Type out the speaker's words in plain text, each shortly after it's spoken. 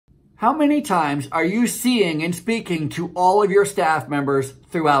How many times are you seeing and speaking to all of your staff members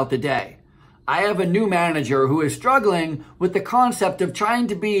throughout the day? I have a new manager who is struggling with the concept of trying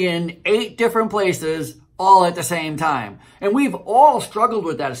to be in 8 different places all at the same time. And we've all struggled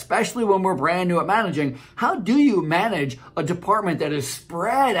with that, especially when we're brand new at managing. How do you manage a department that is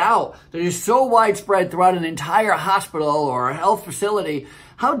spread out, that is so widespread throughout an entire hospital or a health facility?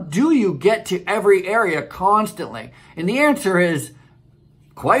 How do you get to every area constantly? And the answer is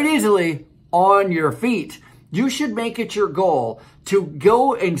quite easily on your feet. You should make it your goal to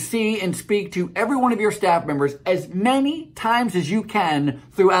go and see and speak to every one of your staff members as many times as you can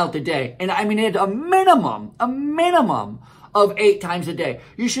throughout the day. And I mean, at a minimum of 8 times a day.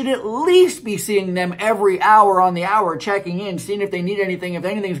 You should at least be seeing them every hour on the hour, checking in, seeing if they need anything, if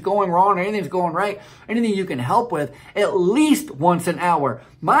anything's going wrong, or anything's going right, anything you can help with, at least once an hour.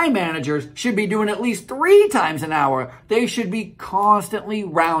 My managers should be doing at least 3 times an hour. They should be constantly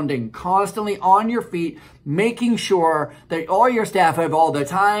rounding, constantly on your feet, making sure that all your staff have all the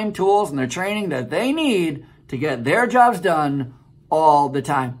time, tools, and the training that they need to get their jobs done all the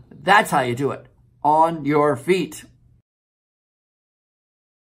time. That's how you do it. On your feet.